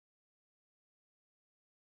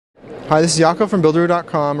Hi, this is Jaco from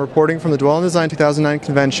Builder.com reporting from the Dwell and Design 2009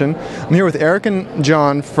 convention. I'm here with Eric and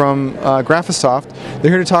John from Graphisoft.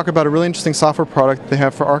 They're here to talk about a really interesting software product they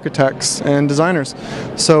have for architects and designers.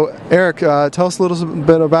 So Eric, tell us a little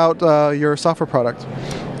bit about your software product.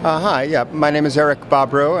 Hi, yeah, my name is Eric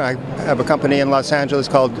Bobrow. I have a company in Los Angeles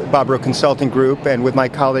called Bobrow Consulting Group, and with my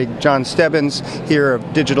colleague John Stebbins here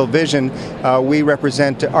of Digital Vision, we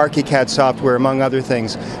represent Archicad software, among other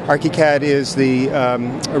things. Archicad is the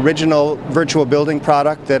original virtual building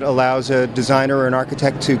product that allows a designer or an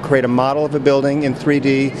architect to create a model of a building in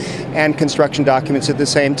 3D and construction documents at the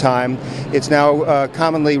same time. It's now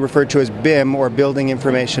commonly referred to as BIM, or Building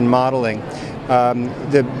Information Modeling.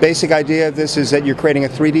 The basic idea of this is that you're creating a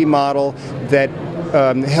 3D model that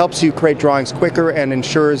helps you create drawings quicker and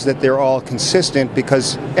ensures that they're all consistent,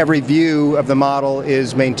 because every view of the model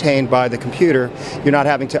is maintained by the computer. You're not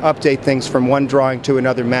having to update things from one drawing to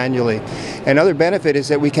another manually. Another benefit is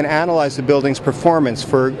that we can analyze the building's performance,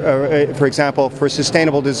 for example, for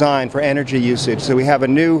sustainable design, for energy usage. So we have a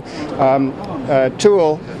new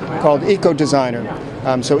tool called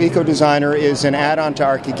ecodesigner. So ecodesigner is an add-on to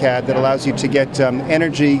Archicad that allows you to get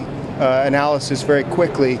energy analysis very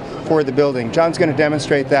quickly for the building. John's going to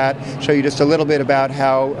demonstrate that, show you just a little bit about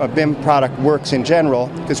how a BIM product works in general,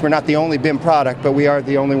 because we're not the only BIM product, but we are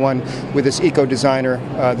the only one with this ecodesigner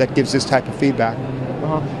that gives this type of feedback.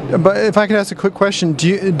 But if I could ask a quick question,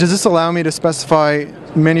 does this allow me to specify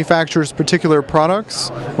manufacturer's particular products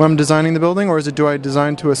when I'm designing the building, or do I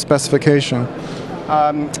design to a specification?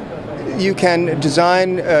 You can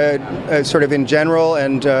design sort of in general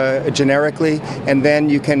and generically, and then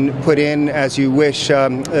you can put in, as you wish,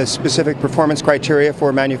 specific performance criteria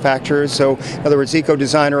for manufacturers. So, in other words,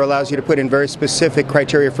 ecodesigner allows you to put in very specific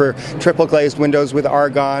criteria for triple glazed windows with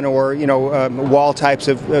argon, or wall types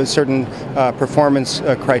of certain performance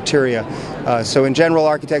criteria. So, in general,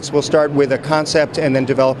 architects will start with a concept and then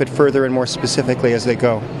develop it further and more specifically as they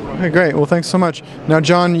go. Okay, great. Well, thanks so much. Now,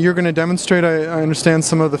 John, you're going to demonstrate, I understand,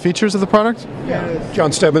 some of the features of the product? Yeah.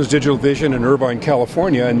 John Stebbins, Digital Vision in Irvine,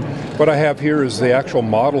 California. And what I have here is the actual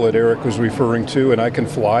model that Eric was referring to, and I can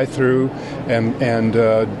fly through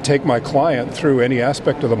and take my client through any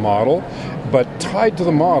aspect of the model. But tied to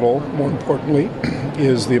the model, more importantly,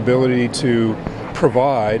 is the ability to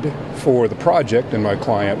provide for the project and my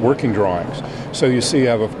client working drawings. So you see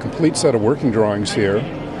I have a complete set of working drawings here,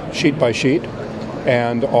 sheet by sheet.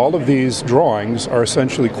 And all of these drawings are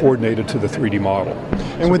essentially coordinated to the 3D model.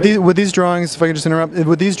 And would these drawings, if I could just interrupt,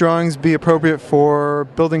 would these drawings be appropriate for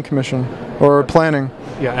building commission or planning?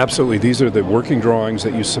 Yeah, absolutely. These are the working drawings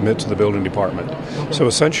that you submit to the building department. So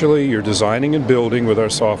essentially, you're designing and building with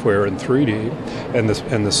our software in 3D, and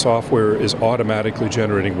the software is automatically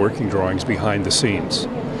generating working drawings behind the scenes.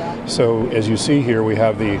 So as you see here, we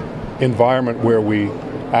have the environment where we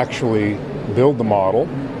actually build the model.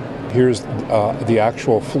 Here's the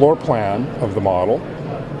actual floor plan of the model.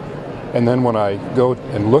 And then when I go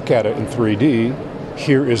and look at it in 3D,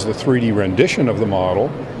 here is the 3D rendition of the model.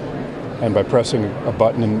 And by pressing a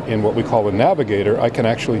button in what we call the navigator, I can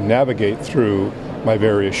actually navigate through my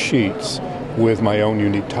various sheets with my own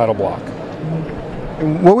unique title block.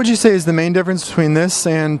 What would you say is the main difference between this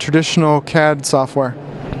and traditional CAD software?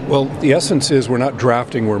 Well, the essence is we're not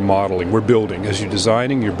drafting, we're modeling, we're building. As you're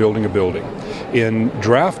designing, you're building a building. In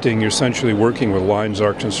drafting, you're essentially working with lines,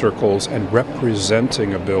 arcs, and circles and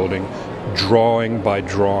representing a building, drawing by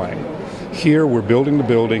drawing. Here, we're building the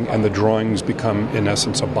building, and the drawings become, in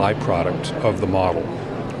essence, a byproduct of the model.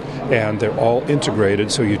 And they're all integrated,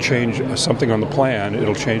 so you change something on the plan,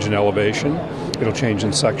 it'll change in elevation, it'll change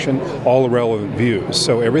in section, all the relevant views.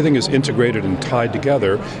 So everything is integrated and tied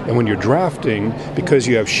together, and when you're drafting, because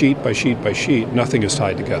you have sheet by sheet by sheet, nothing is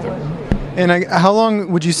tied together. And how long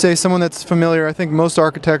would you say someone that's familiar, I think most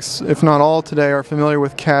architects, if not all today, are familiar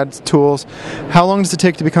with CAD tools. How long does it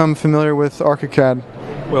take to become familiar with Archicad?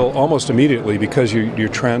 Well, almost immediately, because you're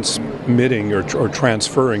transmitting or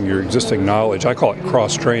transferring your existing knowledge. I call it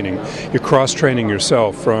cross-training. You're cross-training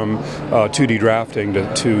yourself from 2D drafting to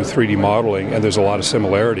 3D modeling, and there's a lot of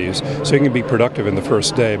similarities. So you can be productive in the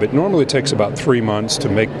first day, but normally it takes about 3 months to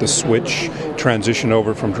make the switch, transition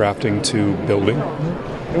over from drafting to building.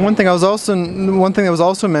 And one thing that was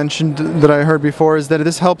also mentioned that I heard before is that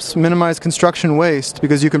this helps minimize construction waste,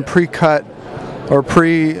 because you can pre-cut or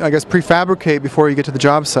prefabricate before you get to the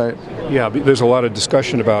job site. Yeah, there's a lot of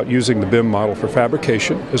discussion about using the BIM model for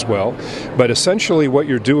fabrication as well. But essentially what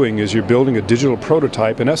you're doing is you're building a digital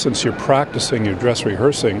prototype. In essence, you're practicing, you're dress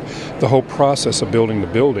rehearsing the whole process of building the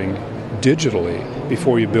building digitally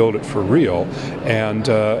before you build it for real, and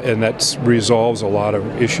that resolves a lot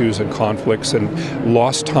of issues and conflicts and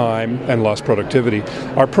lost time and lost productivity.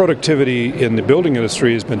 Our productivity in the building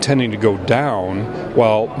industry has been tending to go down,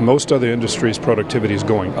 while most other industries' productivity is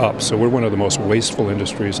going up. So we're one of the most wasteful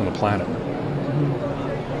industries on the planet.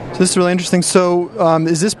 So this is really interesting. So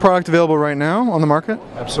is this product available right now on the market?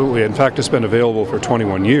 Absolutely. In fact, it's been available for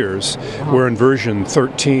 21 years. We're in version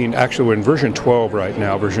 13. Actually, we're in version 12 right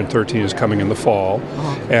now. Version 13 is coming in the fall.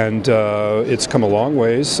 And it's come a long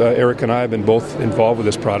ways. Eric and I have been both involved with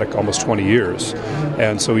this product almost 20 years.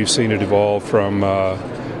 And so we've seen it evolve from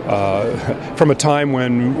a time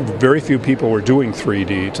when very few people were doing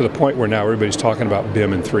 3D to the point where now everybody's talking about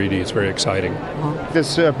BIM and 3D. It's very exciting.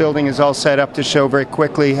 This building is all set up to show very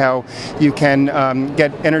quickly how you can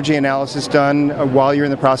get energy analysis done while you're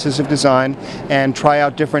in the process of design and try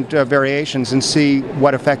out different variations and see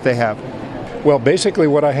what effect they have. Well, basically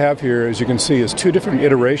what I have here, as you can see, is two different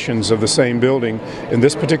iterations of the same building. In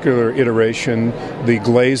this particular iteration, the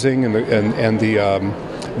glazing and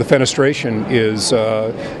the fenestration is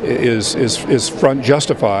front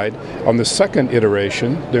justified. On the second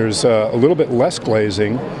iteration, there's a little bit less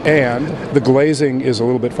glazing, and the glazing is a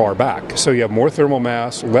little bit far back. So you have more thermal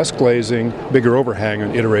mass, less glazing, bigger overhang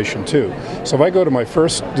in iteration 2. So if I go to my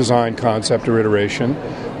first design concept or iteration,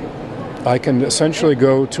 I can essentially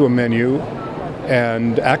go to a menu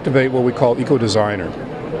and activate what we call ecodesigner.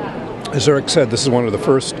 As Eric said, this is one of the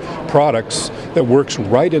first products that works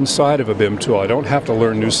right inside of a BIM tool. I don't have to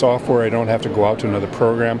learn new software. I don't have to go out to another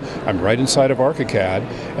program. I'm right inside of Archicad,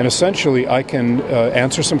 and essentially I can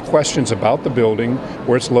answer some questions about the building,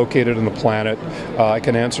 where it's located on the planet. I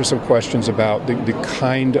can answer some questions about the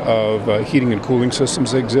kind of heating and cooling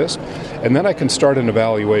systems that exist, and then I can start an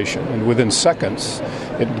evaluation. And within seconds,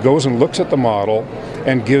 it goes and looks at the model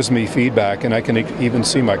and gives me feedback, and I can even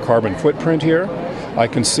see my carbon footprint here. I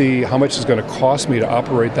can see how much it's going to cost me to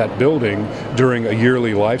operate that building during a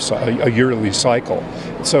yearly cycle.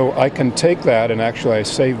 So I can take that, and actually I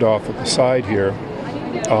saved off at the side here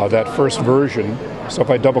that first version. So if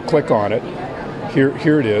I double click on it,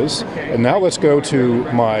 here it is. And now let's go to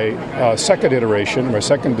my second iteration, my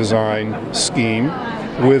second design scheme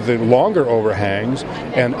with the longer overhangs,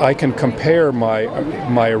 and I can compare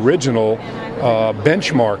my original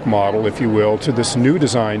benchmark model, if you will, to this new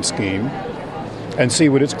design scheme, and see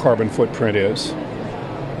what its carbon footprint is,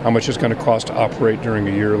 how much it's going to cost to operate during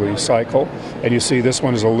a yearly cycle. And you see this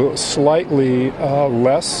one is slightly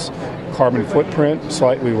less carbon footprint,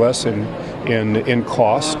 slightly less in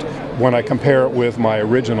cost when I compare it with my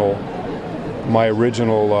original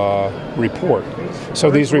report.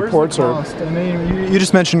 So these reports are... I mean, you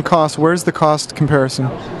just mentioned cost. Where's the cost comparison?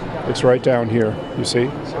 It's right down here, you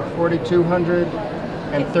see? So 4,200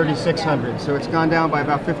 and 3,600. So it's gone down by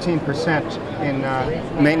about 15% in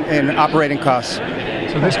operating costs.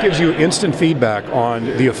 So this gives you instant feedback on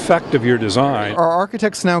the effect of your design. Are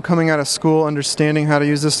architects now coming out of school understanding how to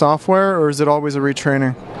use this software, or is it always a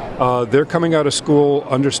retraining? They're coming out of school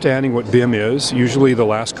understanding what BIM is, usually the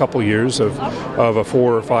last couple years of a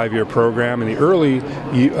 4 or 5 year program. In the early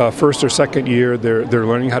first or second year, they're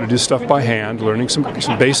learning how to do stuff by hand, learning some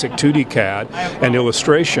basic 2D CAD and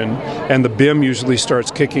illustration, and the BIM usually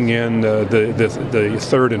starts kicking in the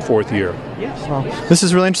third and fourth year. Well, this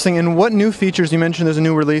is really interesting. And what new features, you mentioned there's a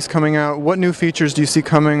new release coming out, what new features do you see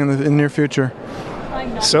coming in the near future?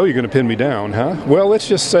 So you're going to pin me down, huh? Well, let's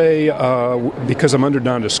just say, because I'm under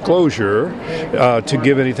non-disclosure, to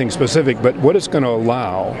give anything specific, but what it's going to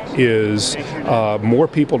allow is more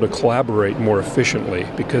people to collaborate more efficiently,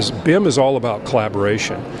 because BIM is all about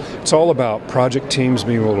collaboration. It's all about project teams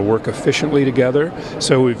being able to work efficiently together.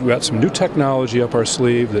 So we've got some new technology up our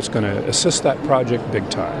sleeve that's going to assist that project big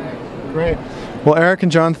time. Great. Well, Eric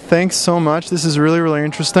and John, thanks so much. This is really, really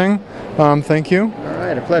interesting. Thank you. All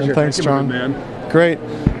right, a pleasure. And thanks, John. Thank you, man. Great.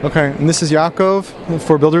 Okay, and this is Yakov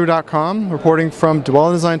for Builderoo.com, reporting from Dwell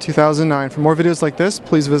and Design 2009. For more videos like this,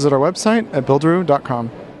 please visit our website at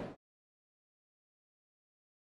builderoo.com.